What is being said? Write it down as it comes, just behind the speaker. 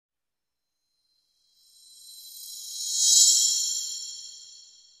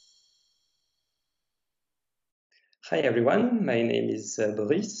Hi everyone, my name is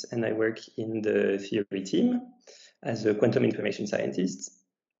Boris and I work in the theory team as a quantum information scientist.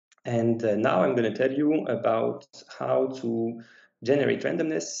 And now I'm going to tell you about how to generate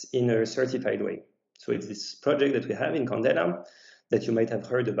randomness in a certified way. So it's this project that we have in Quandela that you might have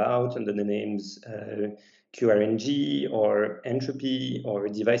heard about under the names QRNG or entropy or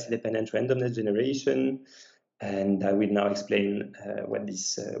device-independent randomness generation. And I will now explain what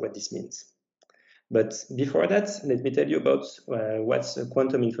this means. But before that, let me tell you about what's a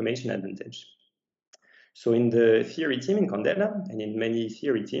quantum information advantage. So in the theory team in Quandela, and in many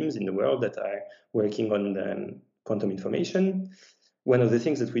theory teams in the world that are working on quantum information, one of the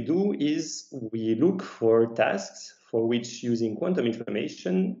things that we do is we look for tasks for which using quantum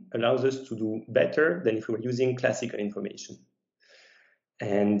information allows us to do better than if we were using classical information.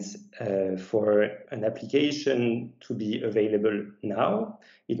 And for an application to be available now,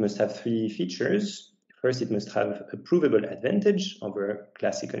 it must have three features. First, it must have a provable advantage over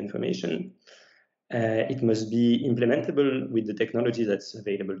classical information. It must be implementable with the technology that's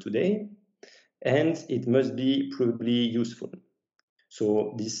available today. And it must be provably useful.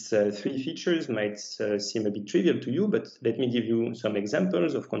 So these three features might seem a bit trivial to you, but let me give you some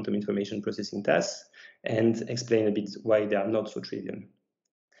examples of quantum information processing tasks and explain a bit why they are not so trivial.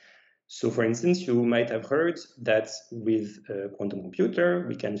 So for instance, you might have heard that with a quantum computer,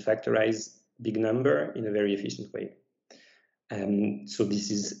 we can factorize big number in a very efficient way. So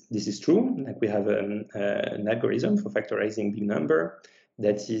this is true. Like we have an algorithm for factorizing big number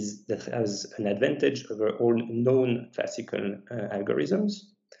that has an advantage over all known classical algorithms.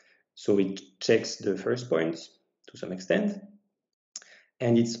 So it checks the first point to some extent.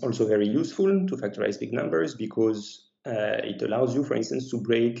 And it's also very useful to factorize big numbers because it allows you, for instance, to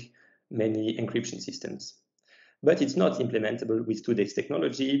break many encryption systems. But it's not implementable with today's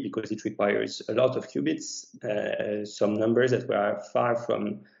technology because it requires a lot of qubits, some numbers that we are far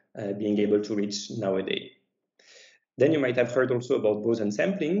from being able to reach nowadays. Then you might have heard also about boson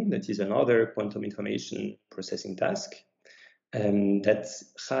sampling. That is another quantum information processing task that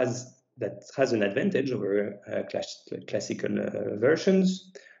has an advantage over classical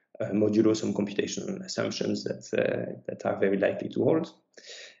versions, modulo some computational assumptions that are very likely to hold.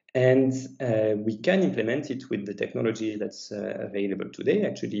 And we can implement it with the technology that's available today.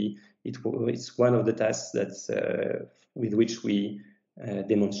 Actually, it's one of the tasks that's, with which we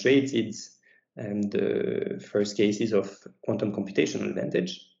demonstrated the first cases of quantum computational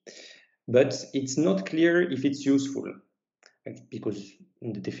advantage. But it's not clear if it's useful, because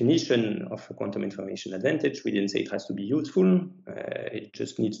in the definition of a quantum information advantage, we didn't say it has to be useful. It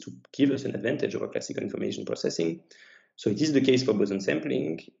just needs to give us an advantage over classical information processing. So it is the case for boson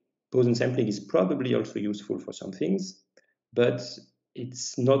sampling. Boson sampling is probably also useful for some things, but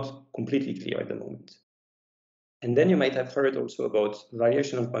it's not completely clear at the moment. And then you might have heard also about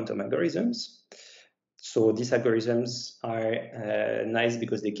variational quantum algorithms. So these algorithms are nice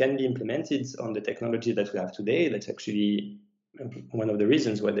because they can be implemented on the technology that we have today. That's actually one of the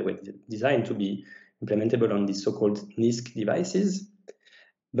reasons why they were designed to be implementable on these so-called NISQ devices.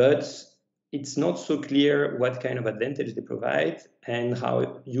 But it's not so clear what kind of advantage they provide and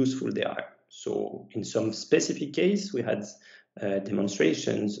how useful they are. So in some specific case, we had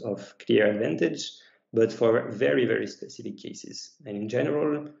demonstrations of clear advantage, but for very, very specific cases. And in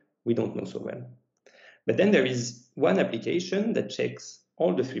general, we don't know so well. But then there is one application that checks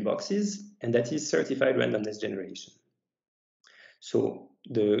all the three boxes, and that is certified randomness generation. So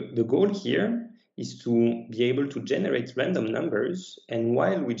the goal here is to be able to generate random numbers, and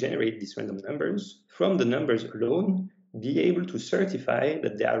while we generate these random numbers, from the numbers alone, be able to certify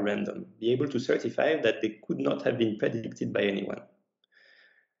that they are random, be able to certify that they could not have been predicted by anyone.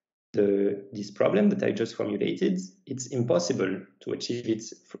 This problem that I just formulated, it's impossible to achieve it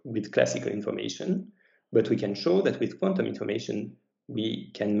with classical information, but we can show that with quantum information,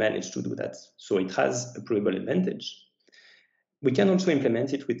 we can manage to do that. So it has a provable advantage. We can also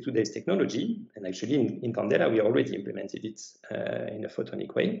implement it with today's technology, and actually in Quandela, we already implemented it in a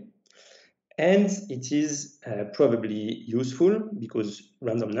photonic way. And it is probably useful because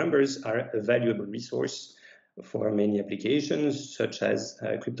random numbers are a valuable resource for many applications, such as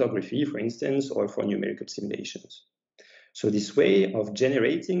cryptography, for instance, or for numerical simulations. So this way of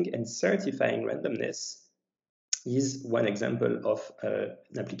generating and certifying randomness is one example of an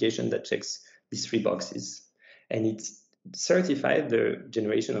application that checks these three boxes. And it certified the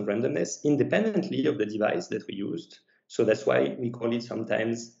generation of randomness independently of the device that we used. So that's why we call it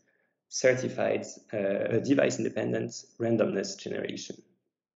sometimes certified device-independent randomness generation.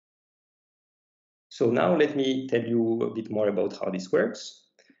 So now let me tell you a bit more about how this works.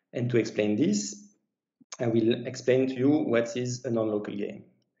 And to explain this, I will explain to you what is a non-local game.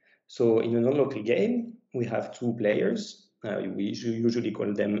 So in a non-local game, we have two players. We usually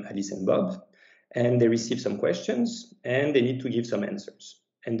call them Alice and Bob, and they receive some questions and they need to give some answers.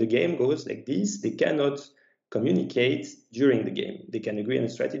 And the game goes like this. They cannot communicate during the game. They can agree on a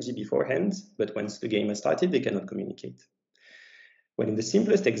strategy beforehand, but once the game has started, they cannot communicate. Well, in the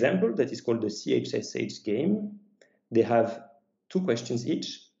simplest example, that is called the CHSH game, they have two questions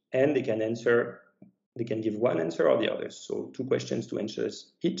each, and they can give one answer or the other. So two questions, two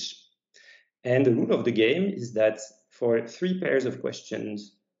answers each. And the rule of the game is that for 3 pairs of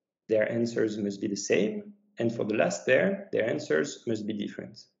questions, their answers must be the same. And for the last pair, their answers must be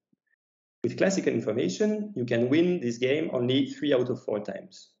different. With classical information, you can win this game only 3 out of 4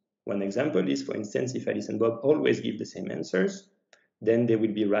 times. One example is, for instance, if Alice and Bob always give the same answers, then they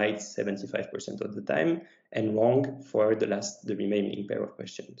will be right 75% of the time and wrong for the remaining pair of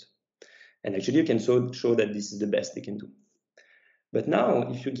questions. And actually, you can show that this is the best they can do. But now,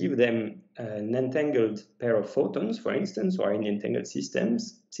 if you give them an entangled pair of photons, for instance, or an entangled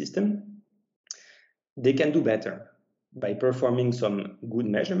system, they can do better by performing some good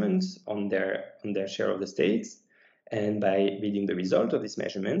measurements on their share of the states. And by reading the result of these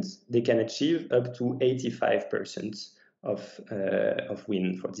measurements, they can achieve up to 85% of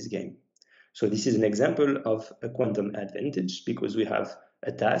win for this game. So this is an example of a quantum advantage, because we have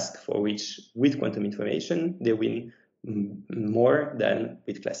a task for which, with quantum information, they win more than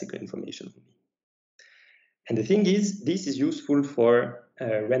with classical information. And the thing is, this is useful for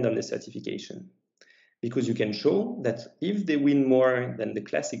randomness certification, because you can show that if they win more than the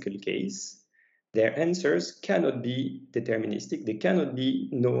classical case, their answers cannot be deterministic. They cannot be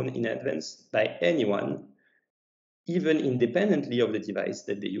known in advance by anyone, even independently of the device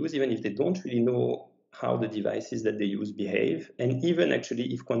that they use, even if they don't really know how the devices that they use behave, and even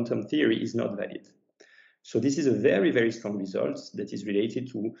actually if quantum theory is not valid. So this is a very, very strong result that is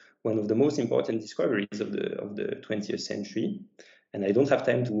related to one of the most important discoveries of the 20th century. And I don't have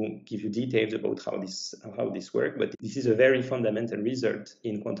time to give you details about how this works, but this is a very fundamental result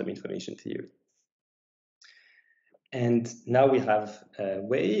in quantum information theory. And now we have a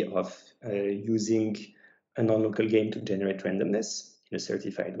way of using a non-local game to generate randomness in a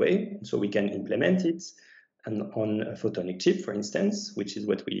certified way. So we can implement it on a photonic chip, for instance, which is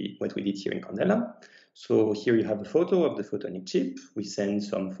what we did here in Quandela. So here you have a photo of the photonic chip. We send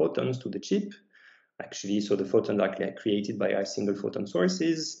some photons to the chip. Actually, so the photons are created by our single photon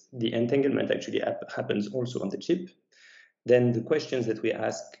sources. The entanglement actually happens also on the chip. Then the questions that we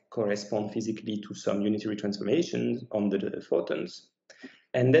ask correspond physically to some unitary transformations on the photons.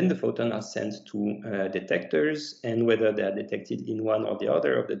 And then the photons are sent to detectors, and whether they are detected in one or the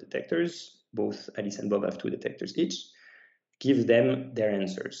other of the detectors, both Alice and Bob have 2 detectors each, give them their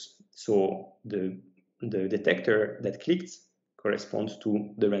answers. So the detector that clicked corresponds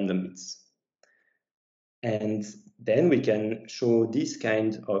to the random bits. And then we can show this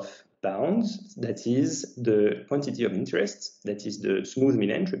kind of bounds, that is the quantity of interest, that is the smooth mean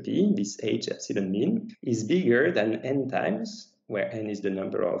entropy, this H epsilon mean, is bigger than n times, where n is the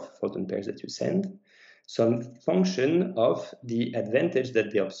number of photon pairs that you send, some function of the advantage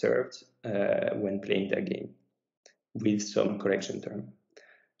that they observed when playing their game, with some correction term.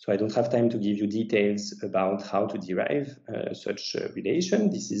 So I don't have time to give you details about how to derive such a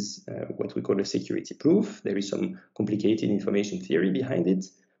relation. This is what we call a security proof. There is some complicated information theory behind it.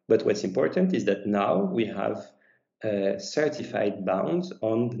 But what's important is that now we have a certified bound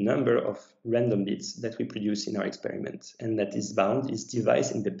on the number of random bits that we produce in our experiment. And that this bound is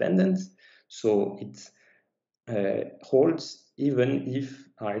device independent. So it holds even if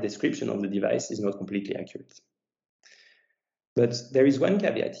our description of the device is not completely accurate. But there is one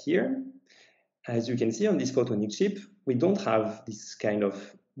caveat here. As you can see on this photonic chip, we don't have this kind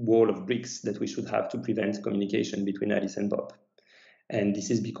of wall of bricks that we should have to prevent communication between Alice and Bob. And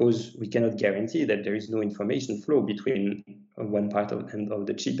this is because we cannot guarantee that there is no information flow between one part of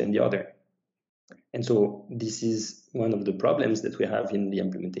the chip and the other. And so this is one of the problems that we have in the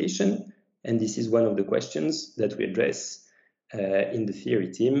implementation. And this is one of the questions that we address in the theory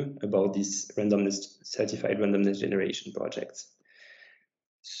team about this certified randomness generation project.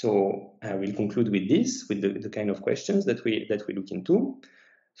 So I will conclude with this, with the kind of questions that we look into.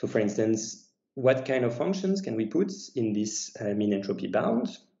 So for instance, what kind of functions can we put in this mean entropy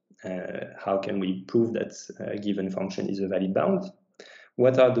bound? How can we prove that a given function is a valid bound?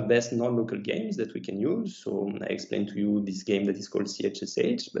 What are the best non-local games that we can use? So I explained to you this game that is called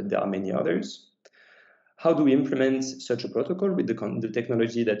CHSH, but there are many others. How do we implement such a protocol with the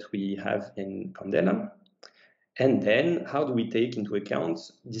technology that we have in Quandela? And then how do we take into account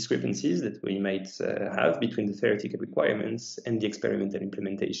discrepancies that we might have between the theoretical requirements and the experimental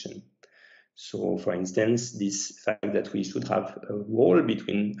implementation? So, for instance, this fact that we should have a wall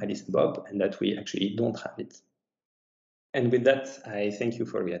between Alice and Bob and that we actually don't have it. And with that, I thank you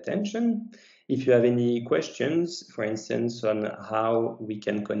for your attention. If you have any questions, for instance, on how we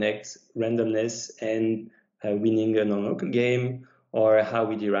can connect randomness and winning a non-local game, or how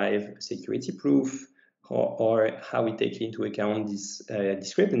we derive a security proof, or how we take into account these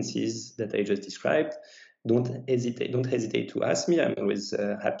discrepancies that I just described, don't hesitate to ask me. I'm always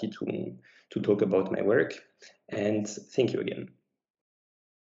happy to talk about my work. And thank you again.